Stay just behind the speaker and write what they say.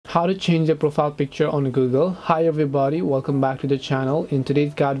How to change your profile picture on Google. Hi everybody, welcome back to the channel. In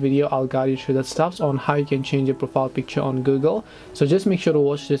today's guide video, I'll guide you through the steps on how you can change your profile picture on Google. So just make sure to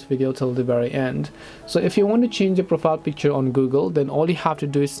watch this video till the very end. So if you want to change your profile picture on Google, then all you have to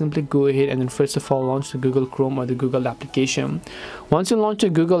do is simply go ahead and then first of all launch the Google Chrome or the Google application. Once you launch a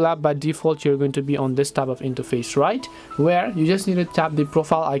Google app, by default you're going to be on this type of interface, right? Where you just need to tap the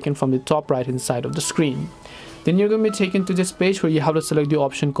profile icon from the top right hand side of the screen. Then you're going to be taken to this page where you have to select the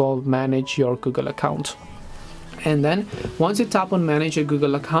option called manage your Google account. And then once you tap on manage your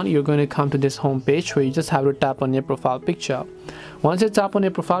Google account, you're going to come to this home page where you just have to tap on your profile picture. Once you tap on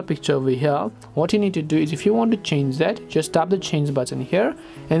your profile picture over here, what you need to do is if you want to change that, just tap the change button here,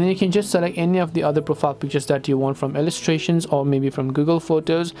 and then you can just select any of the other profile pictures that you want from illustrations or maybe from Google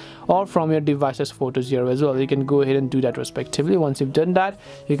Photos or from your device's photos here as well. You can go ahead and do that respectively. Once you've done that,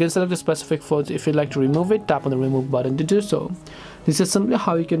 you can select a specific photo. If you'd like to remove it, tap on the remove button to do so. This is simply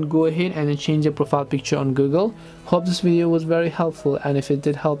how you can go ahead and change your profile picture on Google. Hope this video was very helpful, and if it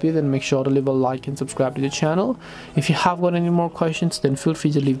did help you, then make sure to leave a like and subscribe to the channel. If you have got any more questions, then feel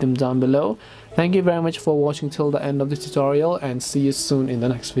free to leave them down below. Thank you very much for watching till the end of this tutorial, and see you soon in the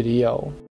next video.